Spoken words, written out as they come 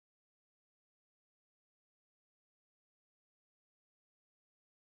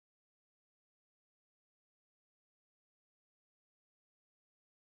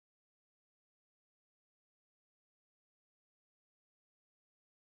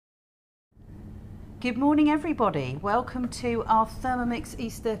Good morning, everybody. Welcome to our Thermomix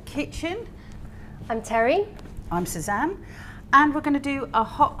Easter kitchen. I'm Terry. I'm Suzanne, and we're going to do a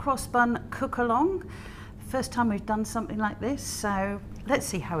hot cross bun cook along. First time we've done something like this, so let's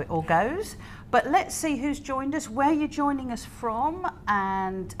see how it all goes. But let's see who's joined us, where you're joining us from,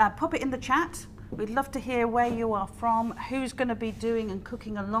 and pop it in the chat. We'd love to hear where you are from, who's going to be doing and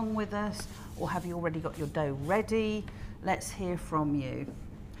cooking along with us, or have you already got your dough ready? Let's hear from you.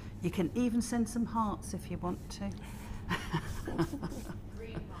 You can even send some hearts if you want to.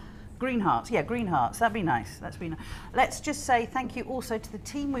 Green hearts, yeah, green hearts. That'd be nice. That's be nice. Let's just say thank you also to the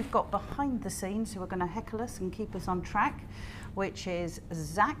team we've got behind the scenes who are going to heckle us and keep us on track, which is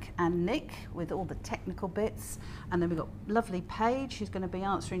Zach and Nick with all the technical bits, and then we've got lovely Paige who's going to be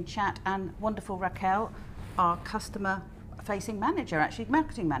answering chat, and wonderful Raquel, our customer facing manager, actually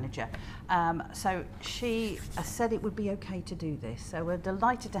marketing manager. So she said it would be okay to do this. So we're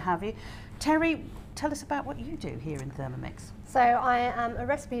delighted to have you. Terry, tell us about what you do here in Thermomix. So I am a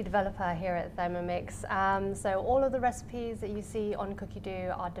recipe developer here at Thermomix. So all of the recipes that you see on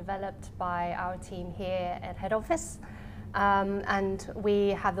CookieDo are developed by our team here at head office. And we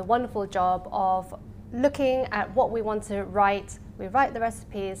have the wonderful job of looking at what we want to write. We write the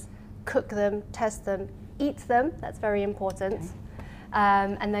recipes, cook them, test them, eat them, that's very important, okay.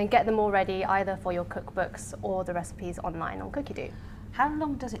 And then get them all ready either for your cookbooks or the recipes online on CookieDo. How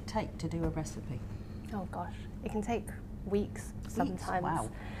long does it take to do a recipe? Oh gosh, it can take weeks sometimes.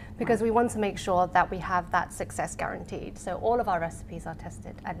 Wow. Because we want to make sure that we have that success guaranteed. So all of our recipes are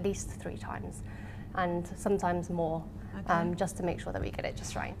tested at least 3 times and sometimes more. Okay. Just to make sure that we get it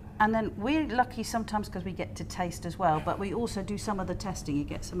just right. And then we're lucky sometimes because we get to taste as well, but we also do some of the testing. You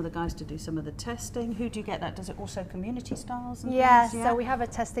get some of the guys to do some of the testing. Who do you get that? Does it also community stars? And yes, things? Yeah, so we have a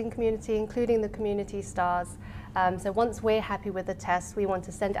testing community, including the community stars. So once we're happy with the test, we want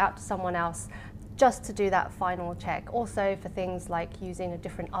to send it out to someone else just to do that final check. Also for things like using a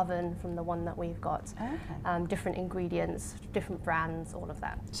different oven from the one that we've got, okay. Different ingredients, different brands, all of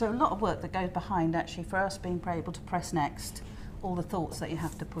that. So a lot of work that goes behind actually for us being able to press next, all the thoughts that you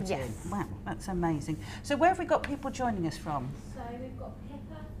have to put yes. in. Wow, that's amazing. So where have we got people joining us from? So we've got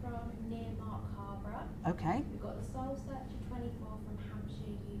Pippa from near Mark Harbour. Okay. We've got the Soul Searcher 24 from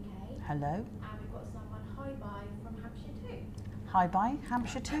Hampshire, UK. Hello. And we've got someone Hi Bye from Hampshire too. Hi Bye,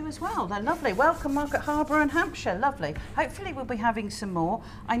 Hampshire too as well. They're lovely. Welcome Market Harbour and Hampshire, lovely. Hopefully we'll be having some more.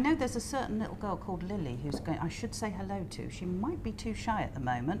 I know there's a certain little girl called Lily who's going, I should say hello to. She might be too shy at the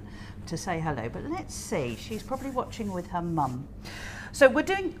moment to say hello, but let's see. She's probably watching with her mum. So we're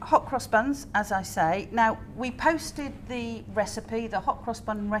doing hot cross buns, as I say. Now we posted the recipe, the hot cross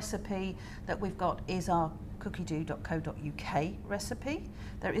bun recipe that we've got is our cookiedo.co.uk recipe.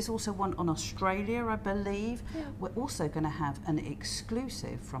 There is also one on Australia, I believe. Yeah. We're also going to have an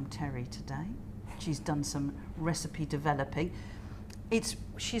exclusive from Terry today. She's done some recipe developing.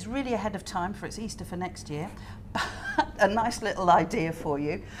 She's really ahead of time for it's Easter for next year. A nice little idea for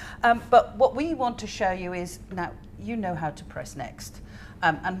you. But what we want to show you is, now you know how to press next.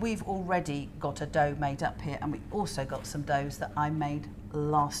 And we've already got a dough made up here, and we also got some doughs that I made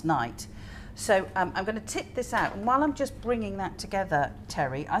last night. So I'm going to tip this out, and while I'm just bringing that together,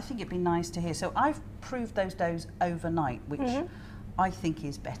 Terry, I think it'd be nice to hear. So I've proved those doughs overnight, which I think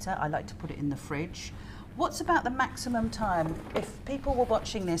is better. I like to put it in the fridge. What's about the maximum time? If people were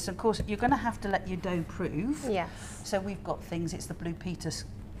watching this, of course, you're going to have to let your dough prove. Yes. So we've got things, it's the Blue Peter,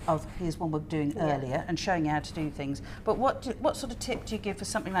 here's one we're doing earlier, and showing you how to do things. But what sort of tip do you give for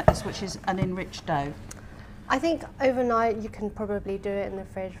something like this, which is an enriched dough? I think overnight you can probably do it in the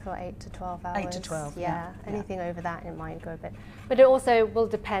fridge for 8 to 12 hours. 8 to 12, yeah. Anything over that, it might go a bit. But it also will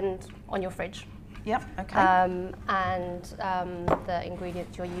depend on your fridge. Yep, okay. And the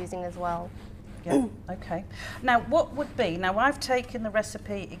ingredients you're using as well. Yeah, okay. Now what would be, now I've taken the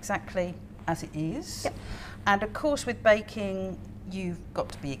recipe exactly as it is. Yep. And of course with baking, you've got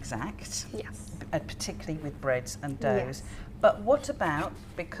to be exact. Yes. Particularly with breads and doughs. Yes. But what about,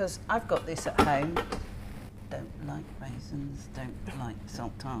 because I've got this at home, don't like raisins, don't like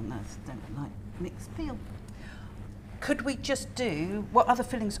sultanas, don't like mixed peel. Could we just do, what other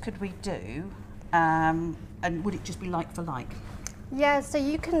fillings could we do, and would it just be like for like? Yeah, so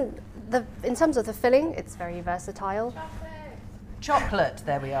you can, in terms of the filling, it's very versatile. Chocolate,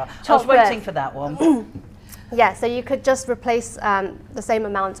 there we are. Chocolate. I was waiting for that one. Yeah, so you could just replace the same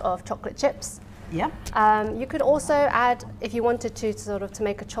amount of chocolate chips. Yeah. You could also add, if you wanted to sort of to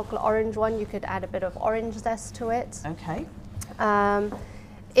make a chocolate orange one, you could add a bit of orange zest to it. Okay.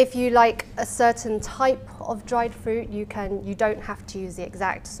 If you like a certain type of dried fruit, you don't have to use the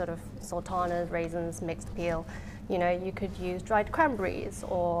exact sort of sultanas, raisins, mixed peel. You know, you could use dried cranberries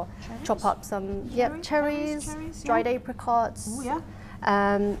or Cherries? chop up some cherries, cherries, dried yeah. apricots. Oh,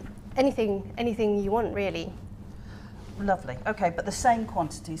 yeah. Anything you want, really. Lovely. Okay, but the same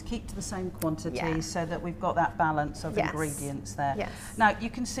quantities, keep to the same quantities so that we've got that balance of ingredients there. Yes. Now, you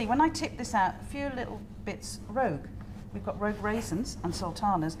can see when I tip this out, a few little bits rogue. We've got rogue raisins and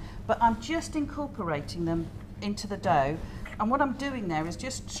sultanas, but I'm just incorporating them into the dough. And what I'm doing there is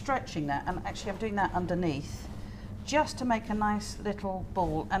just stretching that, and actually I'm doing that underneath, just to make a nice little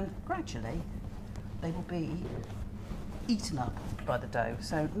ball, and gradually they will be eaten up by the dough.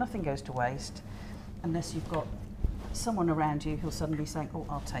 So nothing goes to waste unless you've got someone around you who'll suddenly be saying, oh,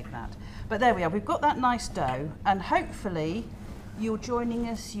 I'll take that. But there we are, we've got that nice dough, and hopefully you're joining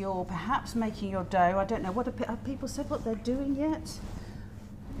us, you're perhaps making your dough. I don't know, what have people said what they're doing yet?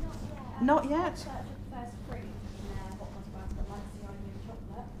 Not yet?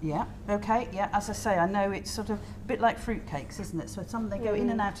 Yeah, okay, yeah, as I say, I know it's sort of a bit like fruitcakes, isn't it? So some they go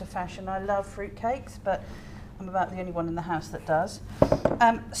in and out of fashion. I love fruitcakes, but I'm about the only one in the house that does.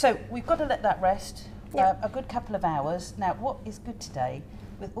 So we've got to let that rest. A good couple of hours. Now, what is good today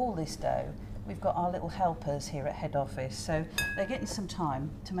with all this dough, we've got our little helpers here at head office, so they're getting some time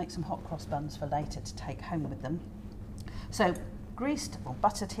to make some hot cross buns for later to take home with them. So greased or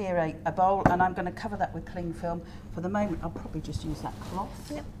buttered here a bowl, and I'm going to cover that with cling film. For the moment, I'll probably just use that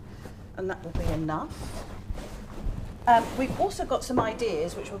cloth, and that will be enough. We've also got some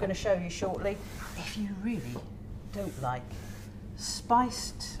ideas which we're going to show you shortly. If you really don't like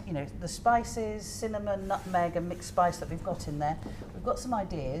spiced, you know, the spices, cinnamon, nutmeg and mixed spice that we've got in there, we've got some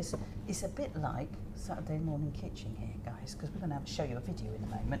ideas. It's a bit like Saturday morning kitchen here, guys, because we're going to show you a video in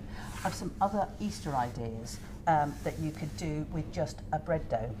a moment of some other Easter ideas that you could do with just a bread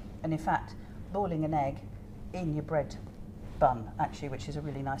dough, and in fact boiling an egg in your bread bun, actually, which is a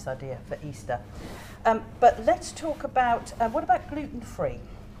really nice idea for Easter. But let's talk about what about gluten-free?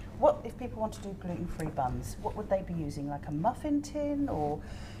 What if people want to do gluten-free buns? What would they be using, like a muffin tin, or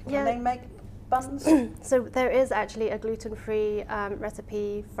can they make buns? So there is actually a gluten-free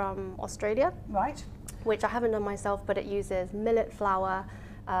recipe from Australia, Right. which I haven't done myself, but it uses millet flour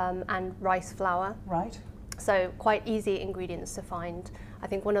and rice flour. Right. So quite easy ingredients to find. I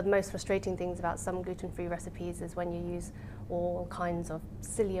think one of the most frustrating things about some gluten-free recipes is when you use all kinds of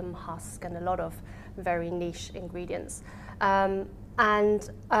psyllium husk and a lot of very niche ingredients.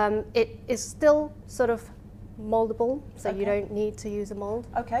 It is still sort of moldable, so you don't need to use a mold.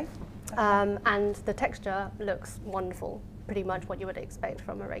 Okay. And the texture looks wonderful, pretty much what you would expect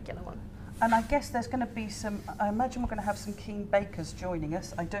from a regular one. And I guess there's going to be some, I imagine we're going to have some keen bakers joining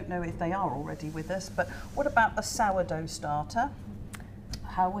us. I don't know if they are already with us, but what about a sourdough starter?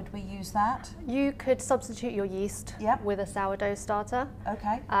 How would we use that? You could substitute your yeast with a sourdough starter.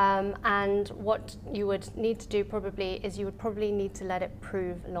 Okay. And what you would need to do probably is you would probably need to let it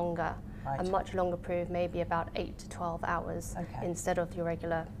prove longer. Right. A much longer prove, maybe about 8 to 12 hours Okay. instead of your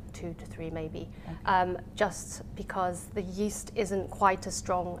regular 2 to 3 maybe. Okay. Just because the yeast isn't quite as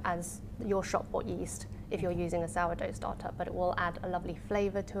strong as your shop bought yeast if you're using a sourdough starter, but it will add a lovely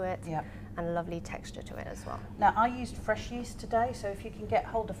flavour to it and a lovely texture to it as well. Now, I used fresh yeast today, so if you can get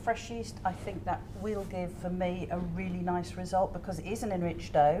hold of fresh yeast, I think that will give, for me, a really nice result, because it is an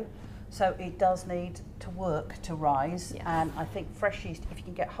enriched dough, so it does need to work to rise. And I think fresh yeast, if you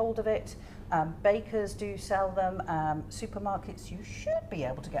can get hold of it, bakers do sell them, supermarkets, you should be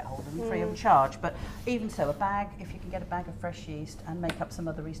able to get hold of them free of charge. But even so, a bag, if you can get a bag of fresh yeast and make up some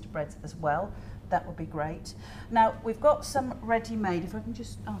other Easter breads as well, that would be great. Now, we've got some ready-made. If I can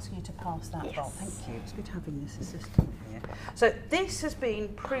just ask you to pass that bowl. Thank you. It's good having this assistant here. So this has been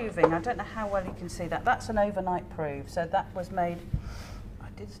proving, I don't know how well you can see that. That's an overnight prove. So that was made, I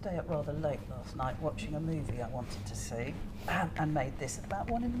did stay up rather late last night watching a movie I wanted to see, and made this at about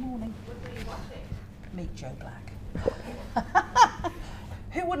 1 in the morning. What were you watching? Meet Joe Black.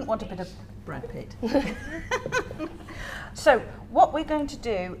 Who wouldn't want a bit of Brad Pitt? So what we're going to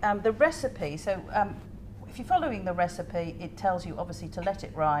do, the recipe, so if you're following the recipe, it tells you obviously to let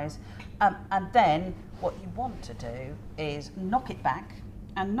it rise, and then what you want to do is knock it back,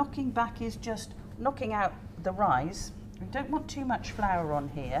 and knocking back is just knocking out the rise. We don't want too much flour on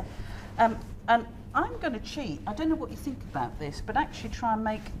here, and I'm going to cheat. I don't know what you think about this, but actually try and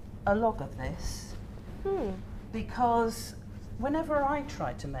make a log of this, because whenever I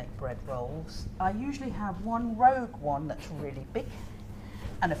try to make bread rolls, I usually have one rogue one that's really big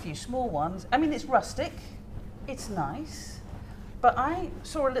and a few small ones. I mean, it's rustic, it's nice, but I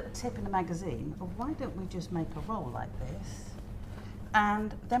saw a little tip in a magazine of why don't we just make a roll like this,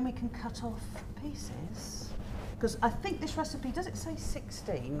 and then we can cut off pieces because I think this recipe, does it say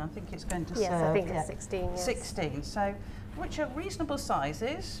 16? I think it's going to serve. Yes, I think it's 16. Yes. 16, so, which are reasonable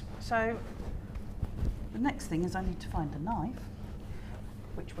sizes. So the next thing is I need to find a knife,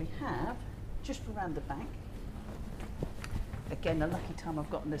 which we have just around the back. Again, a lucky time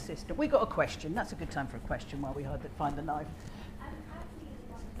I've got an assistant. We got a question. That's a good time for a question while we find the knife.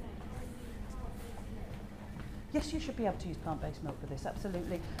 Yes, you should be able to use plant-based milk for this,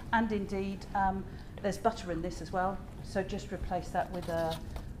 absolutely. And indeed, there's butter in this as well. So just replace that with a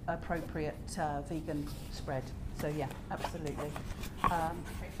appropriate vegan spread. So yeah, absolutely.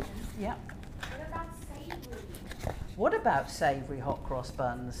 Yeah. What about savoury? What about savoury hot cross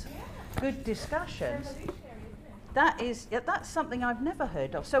buns? Good discussions. That is, that's something I've never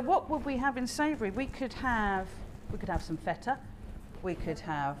heard of. So what would we have in savoury? We could have some feta. We could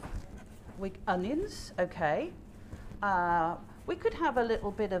have onions. Okay. We could have a little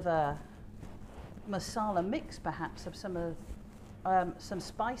bit of a masala mix, perhaps, of some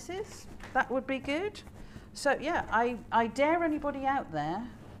spices. That would be good. So yeah, I dare anybody out there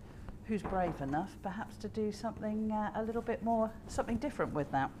who's brave enough, perhaps, to do something a little bit more, something different with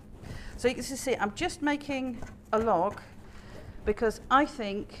that. So you can see, I'm just making a log because I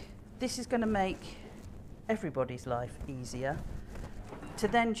think this is going to make everybody's life easier to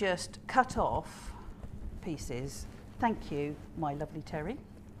then just cut off pieces. Thank you, my lovely Terry.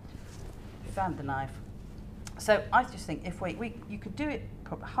 Found the knife. So I just think if you could do it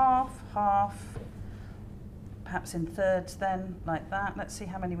probably half, perhaps in thirds then, like that. Let's see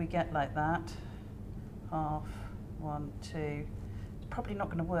how many we get like that. Half, 1, 2. Probably not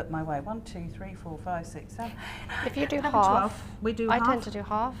going to work my way. 1, 2, 3, 4, 5, 6, 7. If you do 11, half, 12. We do half. I tend to do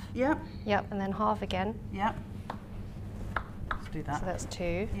half. Yep. Yep, and then half again. Yep. Let's do that. So that's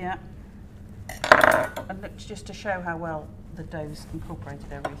 2. Yeah. And look, just to show how well the dough's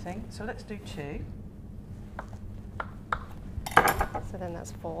incorporated everything. So let's do 2. So then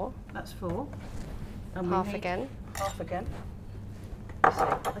that's 4. That's 4. And Half again. Half again.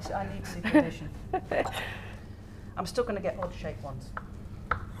 Let's see. I need supervision. I'm still going to get odd-shaped ones.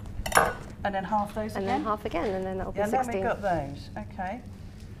 And then half those again? And then half again, and then that'll be 16. Yeah, then we've got those. Okay.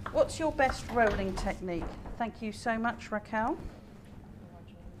 What's your best rolling technique? Thank you so much, Raquel.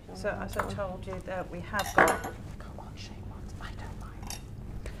 So, as I told you, that we have got odd-shaped ones. I don't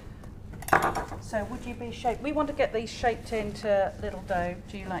mind. So, would you be shaped? We want to get these shaped into little dough.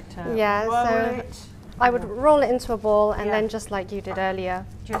 Do you like to roll it? I would roll it into a ball and then just like you did earlier,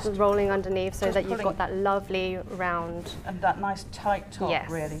 just rolling underneath so that you've got that lovely round. And that nice tight top, yes,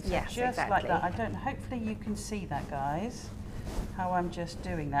 really. So yes, just exactly. like that. Hopefully you can see that, guys, how I'm just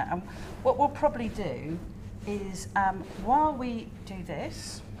doing that. And what we'll probably do is, while we do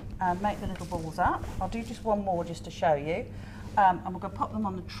this, make the little balls up, I'll do just one more just to show you. And we're going to pop them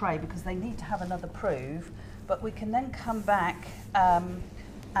on the tray because they need to have another prove. But we can then come back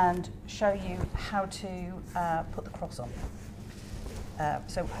and show you how to put the cross on.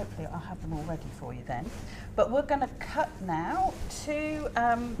 So hopefully I'll have them all ready for you then. But we're going to cut now to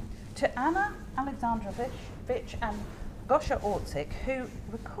Anna Alexandrovich and Gosha Ortzik, who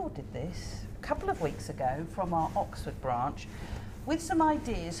recorded this a couple of weeks ago from our Oxford branch with some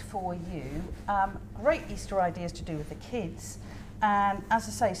ideas for you, great Easter ideas to do with the kids, and as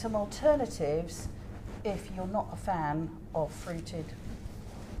I say, some alternatives if you're not a fan of fruited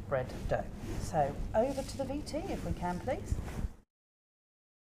bread dough. So over to the VT if we can, please.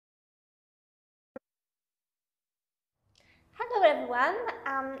 Hello everyone,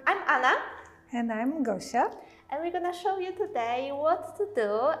 I'm Anna. And I'm Gosia. And we're gonna show you today what to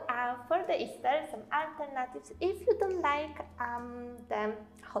do for the Easter, some alternatives if you don't like the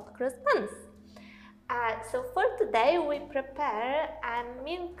hot cross buns. So for today we prepare a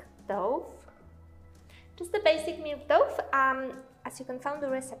milk dough, just a basic milk dough, as you can find the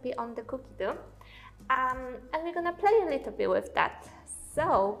recipe on the cookie dough. And we're gonna play a little bit with that.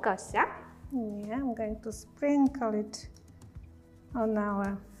 So, Gosia. Yeah, I'm going to sprinkle it on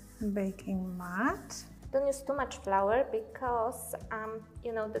our baking mat. Don't use too much flour because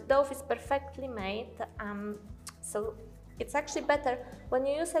you know, the dough is perfectly made, so it's actually better when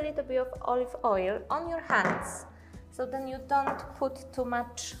you use a little bit of olive oil on your hands, so then you don't put too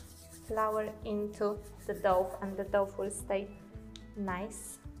much flour into the dough and the dough will stay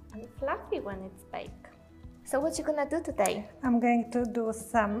nice and fluffy when it's baked. So what you gonna do today? I'm going to do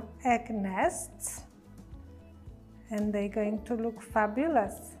some egg nests and they're going to look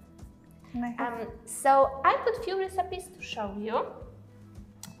fabulous. So I put few recipes to show you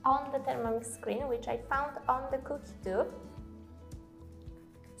on the Thermomix screen, which I found on the cookie dough.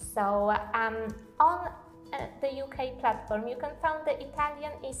 So on the UK platform, you can find the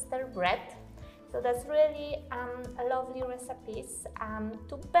Italian Easter bread. So that's really a lovely recipes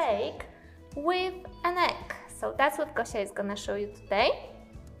to bake with an egg. So that's what Gosia is gonna show you today.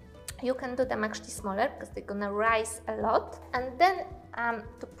 You can do them actually smaller because they're gonna rise a lot. And then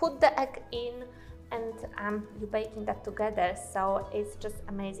to put the egg in and you baking that together. So it's just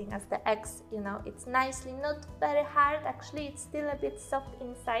amazing as the eggs, you know, it's nicely, not very hard. Actually, it's still a bit soft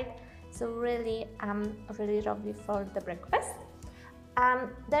inside. So really, really lovely for the breakfast.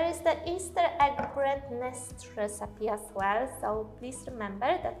 There is the Easter egg bread nest recipe as well, so please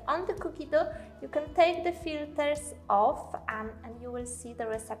remember that on the cookie dough you can take the filters off and you will see the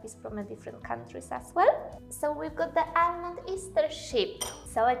recipes from the different countries as well. So we've got the almond Easter sheep.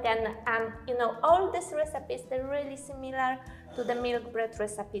 So again, you know, all these recipes, they're really similar to the milk bread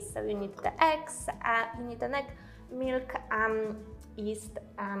recipes. So you need the eggs, you need an egg, milk, yeast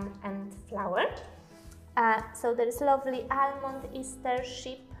and flour. So there is lovely almond Easter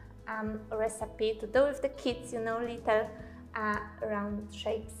sheep recipe to do with the kids, you know, little round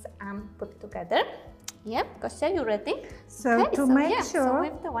shapes put together. Yeah, Gosia, you ready? So okay, to make yeah,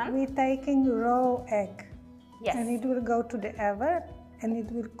 sure, so we're taking raw egg. Yes. And it will go to the oven and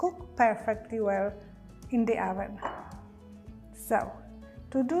it will cook perfectly well in the oven. So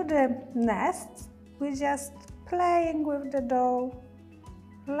to do the nest, we're just playing with the dough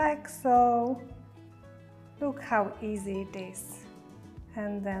like so. Look how easy it is.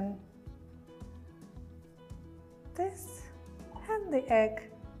 And then this and the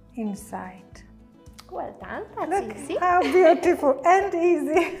egg inside. Well done, that's Look easy. how beautiful and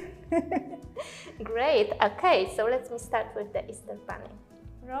easy. Great, okay, so let me start with the Easter bunny.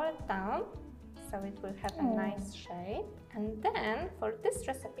 Roll it down so it will have a nice shape. And then for this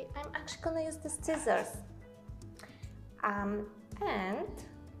recipe, I'm actually gonna use the scissors. And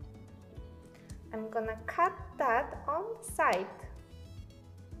I'm gonna cut that on the side,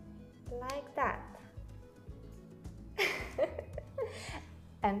 like that.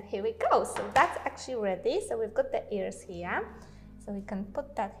 And here we go, so that's actually ready. So we've got the ears here, so we can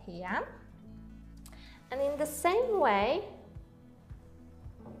put that here. And in the same way,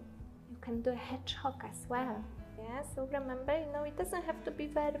 you can do a hedgehog as well. Yeah, so remember, you know, it doesn't have to be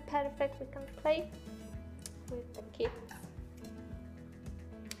very perfect. We can play with the kids.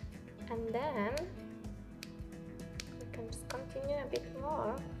 And then we can just continue a bit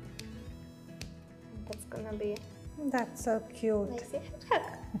more. And that's gonna be That's so cute. nice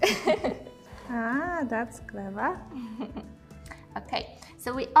hedgehog. Ah, that's clever. Okay,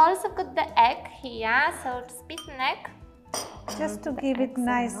 so we also got the egg here, so just beat an egg. Just to The give it eggs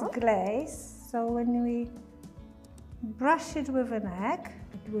nice out. glaze, so when we brush it with an egg,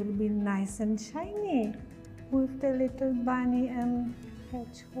 it will be nice and shiny with the little bunny and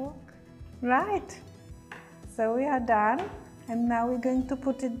hedgehog. Right, so we are done, and now we're going to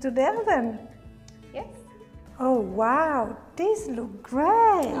put it to the oven. Yes. Oh wow, these look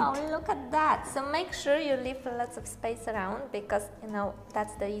great! Oh, look at that. So make sure you leave lots of space around because, you know,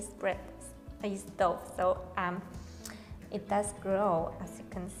 that's the yeast bread, yeast dough. So it does grow, as you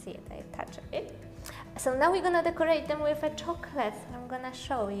can see. I touch a bit. So now we're gonna decorate them with a chocolate. I'm gonna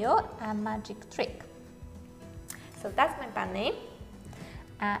show you a magic trick. So that's my bunny.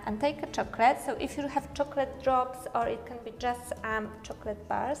 And take a chocolate. So if you have chocolate drops, or it can be just chocolate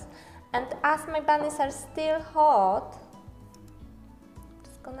bars. And as my bunnies are still hot, I'm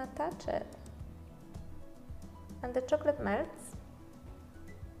just gonna touch it. And the chocolate melts.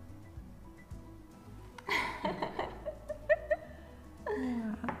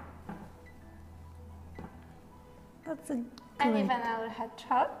 That's a And great, even our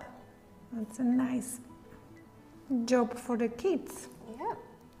hedgehog. that's a nice job for the kids. Yeah.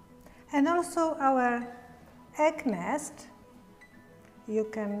 And also our egg nest, you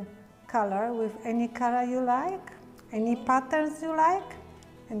can color with any color you like, any patterns you like,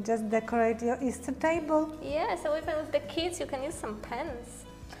 and just decorate your Easter table. Yeah, so even with the kids, you can use some pens.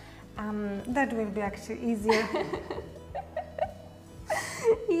 That will be actually easier.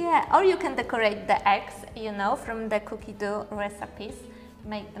 Yeah, or you can decorate the eggs, you know, from the cookie dough recipes,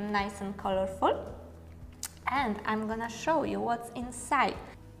 make them nice and colorful. And I'm gonna show you what's inside.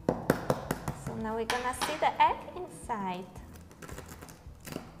 So now we're gonna see the egg inside.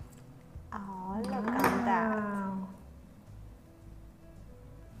 Oh, look at that. Wow.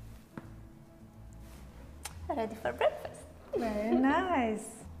 Ready for breakfast. Very nice.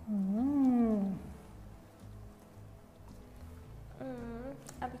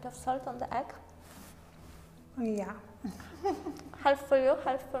 A bit of salt on the egg. Yeah. Half for you,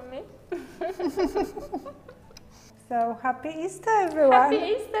 half for me. So happy Easter, everyone. Happy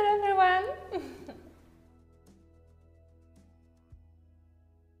Easter, everyone.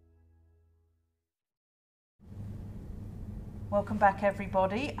 Welcome back,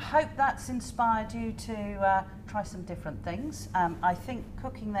 everybody. Hope that's inspired you to try some different things. I think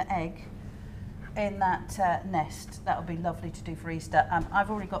cooking the egg in that nest, that would be lovely to do for Easter. I've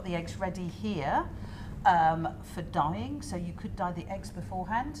already got the eggs ready here for dyeing, so you could dye the eggs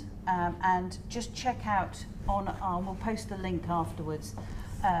beforehand. And just check out on we'll post the link afterwards,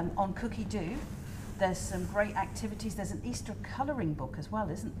 on Cookie Do. There's some great activities. There's an Easter colouring book as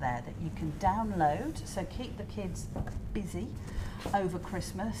well, isn't there, that you can download. So keep the kids busy over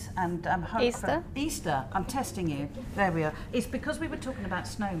Christmas and Easter. I'm testing you. There we are. It's because we were talking about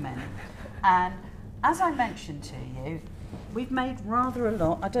snowmen, and as I mentioned to you, we've made rather a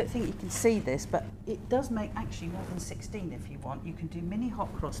lot. I don't think you can see this, but it does make actually more than 16 if you want. You can do mini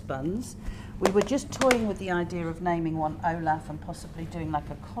hot cross buns. We were just toying with the idea of naming one Olaf and possibly doing like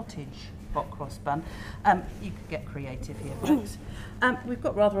a cottage hot cross bun. You could get creative here, folks. We've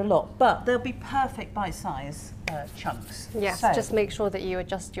got rather a lot, but they'll be perfect bite-size chunks. Yes, so, just make sure that you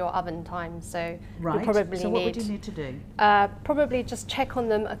adjust your oven time. So right. you probably so what would you need to do? Probably just check on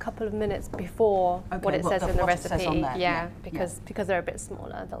them a couple of minutes before what it says in the recipe. Because they're a bit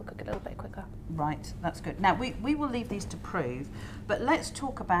smaller, they'll cook a little bit quicker. Right, that's good. Now we will leave these to prove, but let's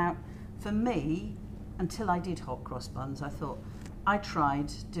talk about, for me, until I did hot cross buns, I thought, I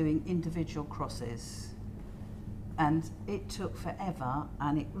tried doing individual crosses and it took forever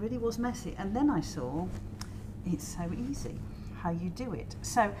and it really was messy. And then I saw it's so easy how you do it.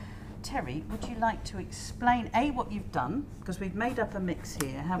 So, Terry, would you like to explain, A, what you've done? Because we've made up a mix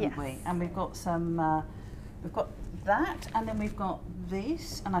here, haven't we? And we've got some, we've got that, and then we've got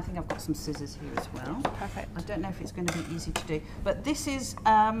this, and I think I've got some scissors here as well. Perfect. I don't know if it's going to be easy to do, but this is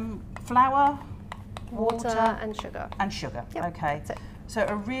flour, water and sugar. And sugar, yep, okay. So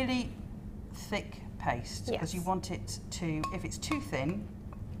a really thick paste, because you want it to, if it's too thin,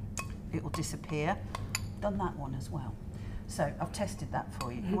 it will disappear. Done that one as well. So I've tested that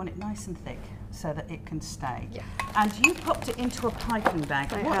for you. You want it nice and thick so that it can stay. Yeah. And you popped it into a piping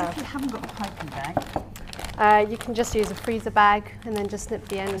bag. What if you haven't got a piping bag? You can just use a freezer bag and then just snip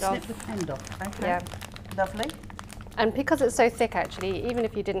the end off. Snip the end off, okay. Yeah. Lovely. And because it's so thick, actually, even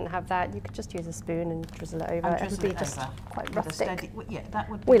if you didn't have that, you could just use a spoon and drizzle it over. It would be just quite rustic. Yeah, that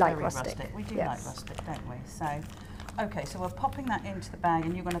would be very rustic. We do like yes. rustic, don't we? So, okay, so we're popping that into the bag,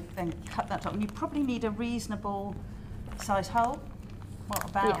 and you're going to then cut that up. And you probably need a reasonable size hole. What,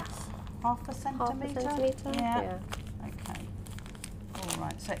 about half a centimetre? Half a centimetre, yeah. Okay. All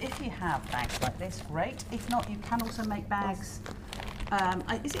right. So if you have bags like this, great. If not, you can also make bags.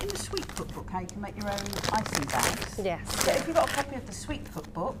 Is it in the Sweet Cookbook how you can make your own icing bags? Yes. So if you've got a copy of the Sweet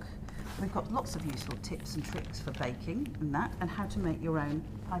Cookbook, we've got lots of useful tips and tricks for baking and that, and how to make your own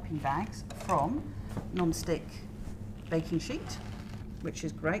piping bags from non-stick baking sheet, which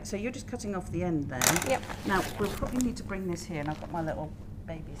is great. So you're just cutting off the end there. Yep. Now, we'll probably need to bring this here, and I've got my little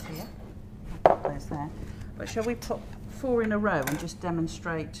babies here. I'll put those there. But shall we put 4 in a row and just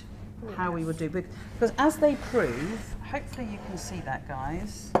demonstrate how we would do? Because as they prove, hopefully you can see that,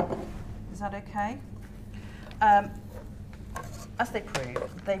 guys. Is that okay? As they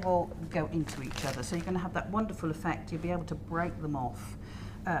prove, they will go into each other. So you're going to have that wonderful effect. You'll be able to break them off,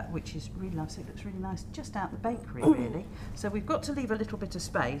 which is really nice. It looks really nice just out the bakery, really. So we've got to leave a little bit of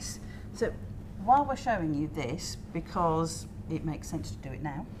space. So while we're showing you this, because it makes sense to do it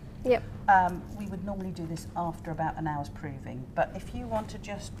now, yep. We would normally do this after about an hour's proving, but if you want to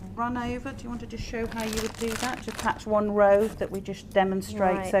just run over, do you want to just show how you would do that? Just perhaps one row that we just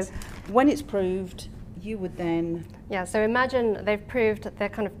demonstrate. Right. So when it's proved, you would then... Yeah, so imagine they've proved that they're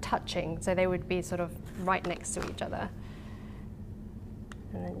kind of touching, so they would be sort of right next to each other.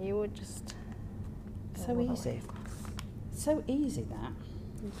 And then you would just... So easy. So easy, that.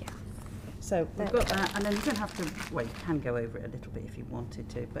 Yeah. So we've got that, and then you don't have to, well, you can go over it a little bit if you wanted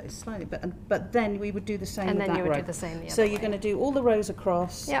to, but it's slightly, but then we would do the same with that row. And then you would do the same the other So you're way. going to do all the rows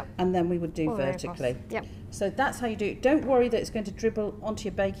across, Yep. and then we would do All the way vertically. across. Yep. So that's how you do it. Don't worry that it's going to dribble onto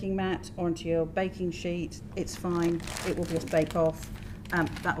your baking mat or onto your baking sheet. It's fine. It will just bake off.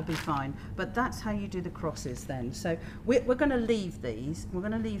 That will be fine. But that's how you do the crosses then. So we're going to leave these. We're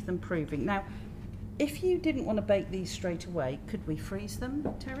going to leave them proving. Now, if you didn't want to bake these straight away, could we freeze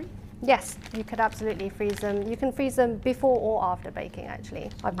them, Terry? Yes, you could absolutely freeze them. You can freeze them before or after baking,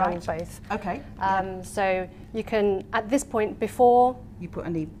 actually. I've done both. Okay. So you can, at this point, before you put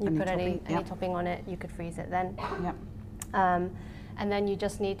any topping on it, you could freeze it then. Yep. And then you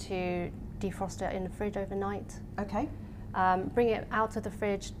just need to defrost it in the fridge overnight. Okay. Bring it out of the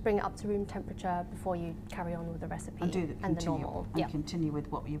fridge, bring it up to room temperature before you carry on with the recipe And the normal. And continue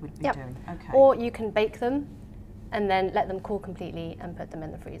with what you would be doing. Okay. Or you can bake them and then let them cool completely and put them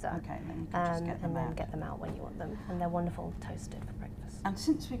in the freezer. Okay, and then you can just get them and then out. get them out when you want them, and they're wonderful toasted for breakfast. And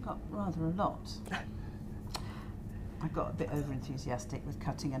since we've got rather a lot, I got a bit over enthusiastic with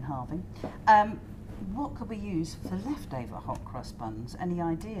cutting and halving. What could we use for leftover hot cross buns? Any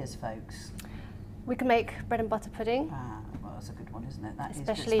ideas, folks? We can make bread and butter pudding. Well, that's a good one, isn't it? That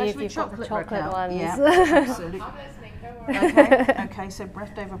Especially is if good. you've got the chocolate Raquel. ones. Yeah, absolutely. I'm listening, don't worry. Okay, so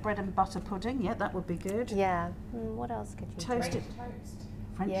leftover bread and butter pudding. Yeah, that would be good. Yeah. What else could you do? Toasted Toast.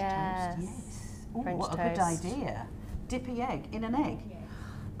 French Yes. toast. Yes. Oh, French what a good toast. idea. Dippy egg in an egg. Yeah.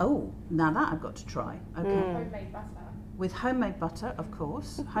 Oh, now that I've got to try. Okay. Homemade butter. With homemade butter, of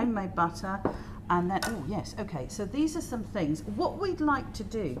course. Homemade butter. And then, oh yes, okay. So these are some things. What we'd like to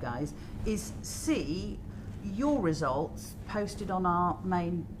do, guys, is see your results posted on our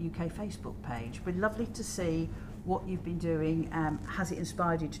main UK Facebook page. We'd lovely to see what you've been doing. Has it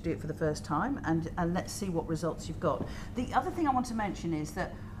inspired you to do it for the first time? And let's see what results you've got. The other thing I want to mention is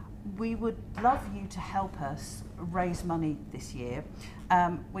that we would love you to help us raise money this year.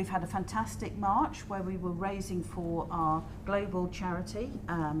 We've had a fantastic March where we were raising for our global charity,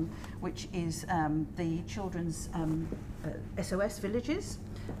 which is the children's SOS villages,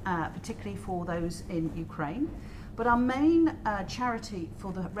 particularly for those in Ukraine. But our main charity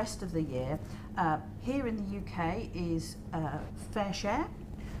for the rest of the year here in the UK is Fair Share,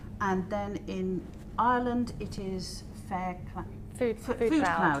 and then in Ireland it is Food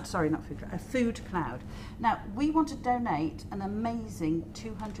Cloud. Sorry, not Food Cloud. Food Cloud. Now, we want to donate an amazing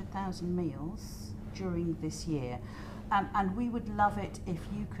 200,000 meals during this year. And we would love it if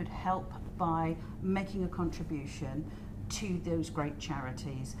you could help by making a contribution to those great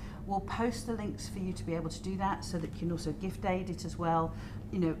charities. We'll post the links for you to be able to do that so that you can also gift aid it as well.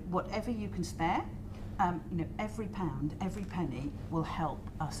 You know, whatever you can spare. You know, every pound, every penny will help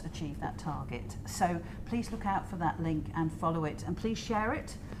us achieve that target. So please look out for that link and follow it, and please share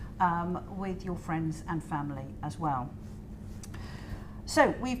it with your friends and family as well.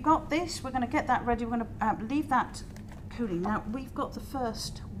 So we've got this, we're going to get that ready, we're going to leave that cooling. Now we've got the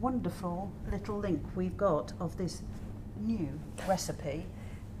first wonderful little link we've got of this new recipe,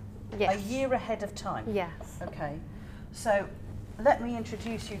 Yes. a year ahead of time. Yes. Okay, so let me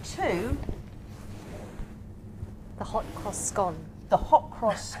introduce you to The Hot Cross Scone. the Hot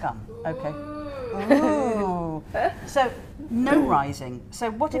Cross Scone. Okay. Ooh. So no rising.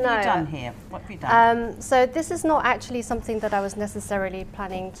 So what have you No. done here? What have you done? So this is not actually something that I was necessarily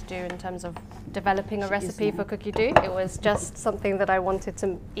planning to do in terms of developing a recipe for Cookie Dough. It was just something that I wanted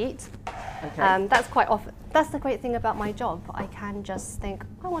to eat. Okay. That's quite often. That's the great thing about my job. I can just think,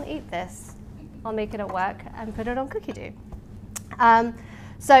 I want to eat this. I'll make it at work and put it on Cookie Dough.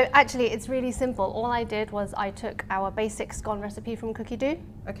 So actually, it's really simple. All I did was I took our basic scone recipe from Cookie Dough.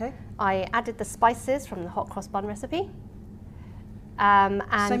 Okay. I added the spices from the hot cross bun recipe. And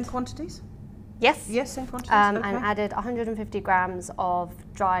Same quantities? yes. Yes, same quantities. Okay. And added 150 grams of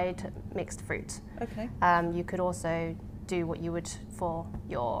dried mixed fruit. Okay. You could also do what you would for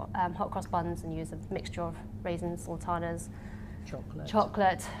your hot cross buns and use a mixture of raisins, sultanas,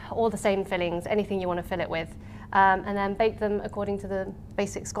 chocolate, all the same fillings, anything you want to fill it with. And then bake them according to the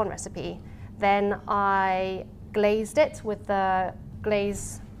basic scone recipe. Then I glazed it with the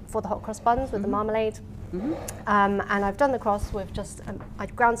glaze for the hot cross buns with the marmalade. And I've done the cross with just, I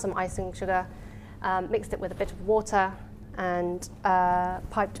ground some icing sugar, mixed it with a bit of water, and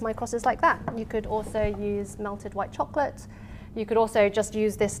piped my crosses like that. You could also use melted white chocolate. You could also just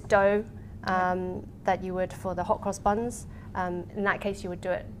use this dough that you would for the hot cross buns. In that case, you would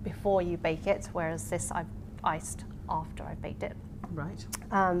do it before you bake it, whereas this I've iced after I've baked it. Right.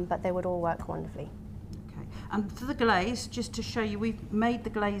 But they would all work wonderfully. Okay. And for the glaze, just to show you, we've made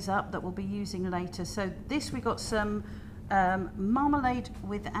the glaze up that we'll be using later. So this, we got some marmalade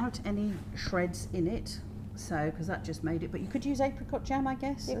without any shreds in it. So, because that just made it, but you could use apricot jam, I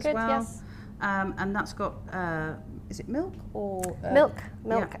guess, You as could, well. yes. And that's got, is it milk or? Milk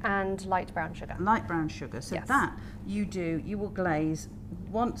yeah. and light brown sugar. Light brown sugar. So Yes. that you will glaze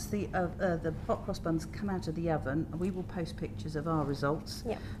once the hot cross buns come out of the oven. We will post pictures of our results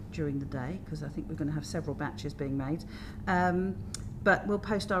Yep. during the day, because I think we're going to have several batches being made. But we'll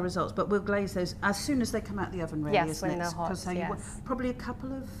post our results, but we'll glaze those as soon as they come out the oven, really, Yes, isn't when it? they're hot, 'Cause so you want yes. probably a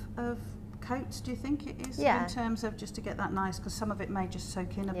couple of coats, do you think it is? Yeah. In terms of just to get that nice, because some of it may just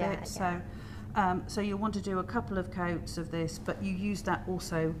soak in a Yeah, bit. So you'll want to do a couple of coats of this, but you use that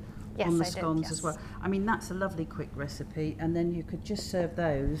also Yes, on the I did, scones yes. as well. I mean, that's a lovely quick recipe, and then you could just serve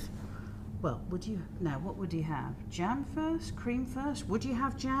those. Well, what would you have? Jam first? Cream first? Would you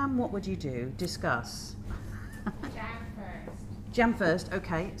have jam? What would you do? Discuss. Jam first. Jam first,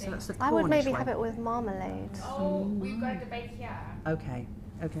 okay. So that's the Cornish I would maybe way. have it with marmalade. Oh, we've got a debate here. Okay,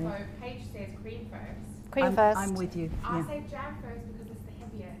 okay. So Paige says cream first. Cream first. I'm with you. I Yeah. say jam first because it's the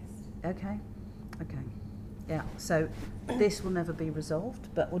heaviest. Okay, okay. Yeah, so this will never be resolved,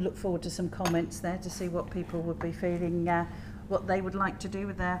 but we'll look forward to some comments there to see what people would be feeling, what they would like to do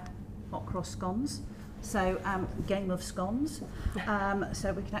with their hot cross scones. So, game of scones.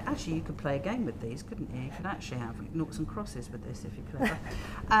 So we can actually, you could play a game with these, couldn't you? You could actually have noughts and crosses with this if you're clever.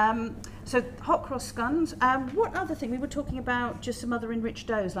 So hot cross scones. What other thing? We were talking about just some other enriched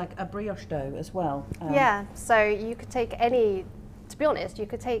doughs, like a brioche dough as well. Yeah, so you could take any, to be honest, you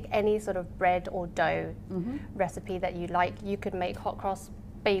could take any sort of bread or dough recipe that you like. You could make hot cross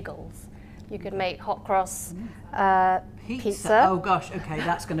bagels. You could make hot cross pizza. Oh gosh, okay,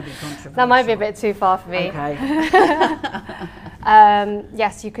 that's going to be controversial. That might be a bit too far for me. Okay.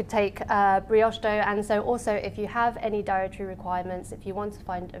 Yes, you could take brioche dough, and so also if you have any dietary requirements, if you want to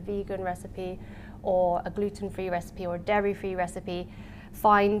find a vegan recipe or a gluten-free recipe or a dairy-free recipe,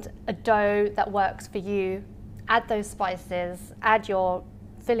 find a dough that works for you, add those spices, add your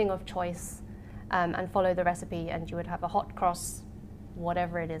filling of choice, and follow the recipe, and you would have a hot cross,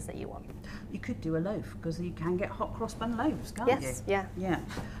 whatever it is that you want. You could do a loaf, because you can get hot cross bun loaves, can't you? Yes, yeah. Yeah.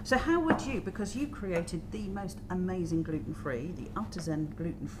 So how would you, because you created the most amazing gluten-free, the artisan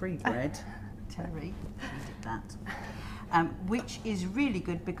gluten-free bread, Terry, you did that, which is really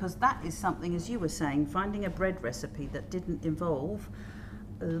good because that is something, as you were saying, finding a bread recipe that didn't involve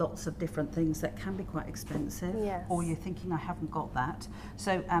lots of different things that can be quite expensive, Yes. or you're thinking I haven't got that.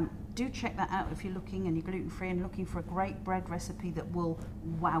 So do check that out if you're looking and you're gluten-free and looking for a great bread recipe that will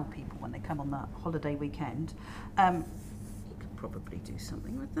wow people when they come on that holiday weekend. You could probably do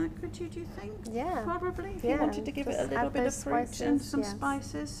something with that, could you, do you think? Yeah. Probably, if Yeah, you wanted to give it a just little add bit of those fruit and spices, some yes.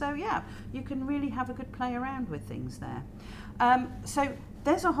 spices. So yeah, you can really have a good play around with things there. So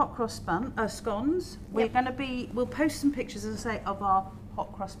there's our hot cross scones. We're Yep. going to be, we'll post some pictures, as I say, of our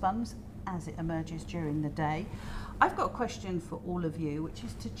hot cross buns as it emerges during the day. I've got a question for all of you, which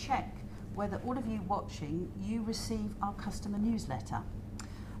is to check whether all of you watching, you receive our customer newsletter.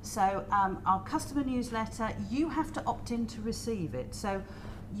 So our customer newsletter, you have to opt in to receive it. So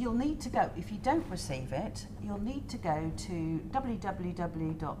you'll need to go, if you don't receive it, you'll need to go to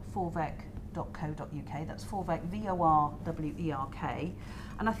www.vorwerk.co.uk. That's Vorwerk, V-O-R-W-E-R-K.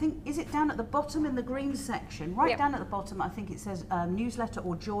 And I think, is it down at the bottom in the green section? Right Yep. down at the bottom, I think it says newsletter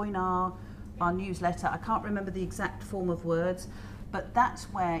or join our newsletter. I can't remember the exact form of words, but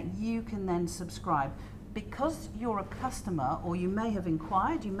that's where you can then subscribe. Because you're a customer, or you may have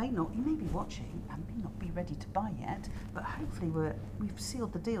inquired, you may not, you may be watching and may not be ready to buy yet, but hopefully we've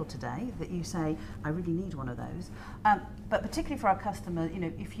sealed the deal today that you say, I really need one of those. But particularly for our customer, you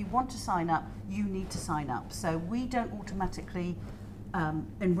know, if you want to sign up, you need to sign up. So we don't automatically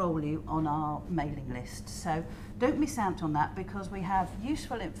enroll you on our mailing list. So don't miss out on that, because we have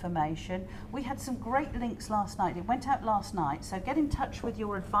useful information. We had some great links last night. It went out last night, so get in touch with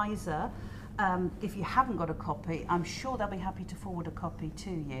your advisor. If you haven't got a copy, I'm sure they'll be happy to forward a copy to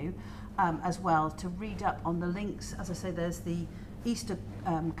you as well, to read up on the links. As I say, there's the Easter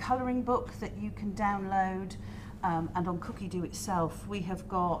colouring book that you can download, and on Cookie Dough itself we have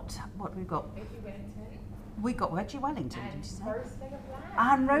got, what we've got? We got Veggie Wellington, did you say? Roast leg of lamb.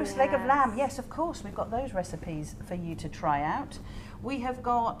 And roast leg of Yes. lamb, yes, of course, we've got those recipes for you to try out. We have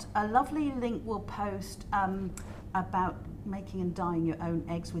got a lovely link we'll post about making and dyeing your own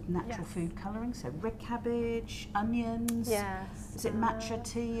eggs with natural Yes. food colouring, so red cabbage, onions, Yes. is it matcha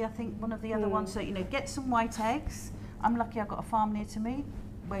tea, I think one of the other ones. So, you know, get some white eggs. I'm lucky I've got a farm near to me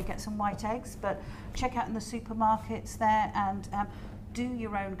where you get some white eggs, but check out in the supermarkets there and do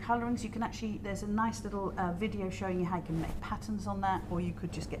your own colourings. You can actually, there's a nice little video showing you how you can make patterns on that, or you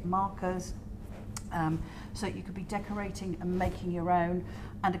could just get markers. So you could be decorating and making your own.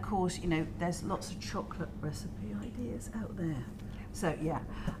 And of course, you know, there's lots of chocolate recipe ideas out there. So yeah,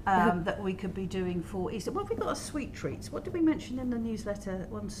 that we could be doing for Easter. Well, we've got sweet treats. What did we mention in the newsletter?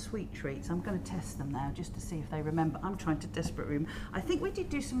 One, sweet treats. I'm going to test them now just to see if they remember. I'm trying to desperate room. I think we did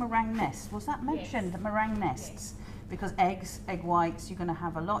do some meringue nests. Was that mentioned? Yes. Meringue nests. Because eggs, egg whites, you're going to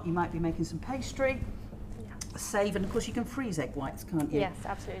have a lot. You might be making some pastry. Save, and of course you can freeze egg whites, can't you? Yes,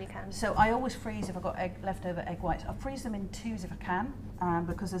 absolutely can. So I always freeze if I've got leftover egg whites. I freeze them in twos if I can,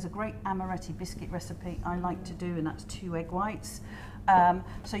 because there's a great amaretti biscuit recipe I like to do, and that's 2 egg whites.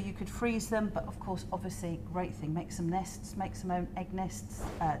 So you could freeze them, but of course, obviously, great thing, make some nests, make some own egg nests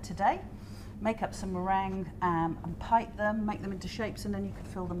today. Make up some meringue and pipe them, make them into shapes, and then you could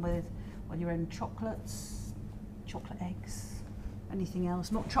fill them with, well, your own chocolates, chocolate eggs, Anything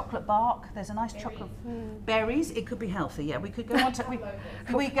else? More chocolate bark. There's a nice chocolate berries. It could be healthy. Yeah, we could go on to.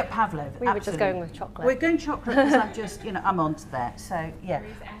 We get Pavlova. We were just going with chocolate. We're going chocolate because I'm just, I'm on to that. So yeah,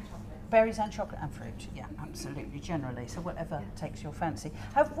 Berries and chocolate. berries and chocolate and fruit. Yeah, absolutely. Generally, so whatever takes your fancy.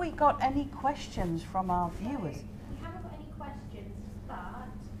 Have we got any questions from our viewers? We haven't got any questions, but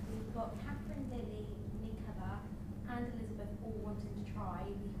we've got Catherine, Lily, Nicola, and Elizabeth all wanting to try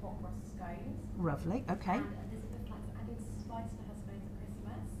the Hot Cross Scones. Lovely. Okay. And Elizabeth likes adding spice to her scones at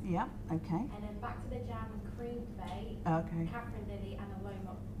Christmas. Yeah. Okay. And then back to the jam and cream debate. Okay. Catherine, Lily, and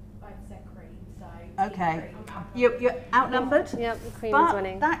Aloma both said cream, so. Okay. You're outnumbered. Yep, the cream is But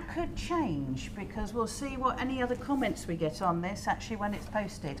winning. that could change because we'll see what any other comments we get on this actually when it's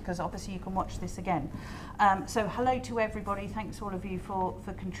posted, because obviously you can watch this again. So hello to everybody. Thanks all of you for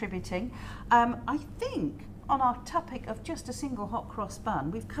contributing. I think on our topic of just a single hot cross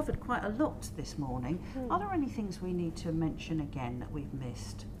bun, we've covered quite a lot this morning. Are there any things we need to mention again that we've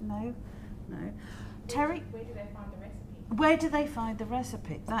missed? No? No. Terry? Where do they find the recipe? Where do they find the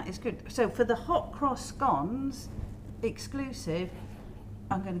recipe? That is good. So for the hot cross scones exclusive,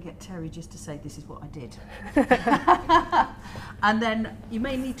 I'm going to get Terry just to say this is what I did. And then you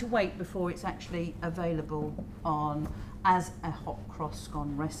may need to wait before it's actually available on as a hot cross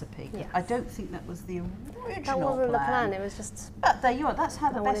scone recipe. Yes. I don't think that was the original That wasn't the plan, plan. it was just. But there you are. That's how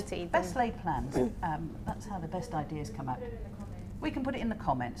I the wanted to eat them. best laid plans. That's how the best ideas come out. Put it in the comments. We can put it in the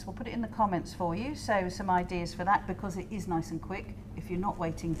comments. We'll put it in the comments for you. So some ideas for that, because it is nice and quick. If you're not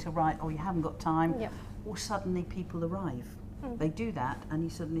waiting to write or you haven't got time, Yep. or suddenly people arrive. They do that and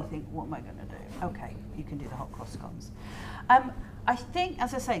you suddenly think, what am I going to do? Okay, you can do the hot cross scones. I think,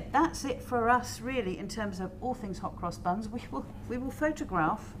 as I say, that's it for us really in terms of all things hot cross buns. We will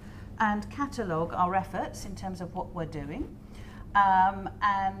photograph and catalogue our efforts in terms of what we're doing.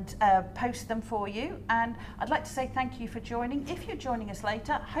 And post them for you. And I'd like to say thank you for joining. If you're joining us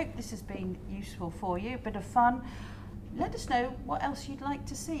later, hope this has been useful for you, a bit of fun. Let us know what else you'd like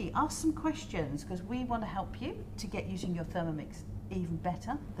to see. Ask some questions, because we want to help you to get using your Thermomix even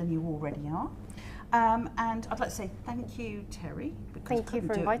better than you already are. And I'd like to say thank you, Terry, because Thank you couldn't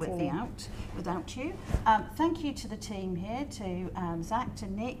for do inviting me. without you. Thank you to the team here, to Zach, to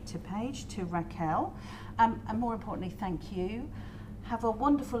Nick, to Paige, to Raquel, and more importantly, thank you. Have a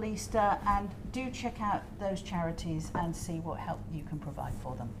wonderful Easter, and do check out those charities and see what help you can provide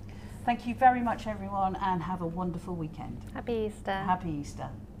for them. Thank you very much, everyone, and have a wonderful weekend. Happy Easter. Happy Easter.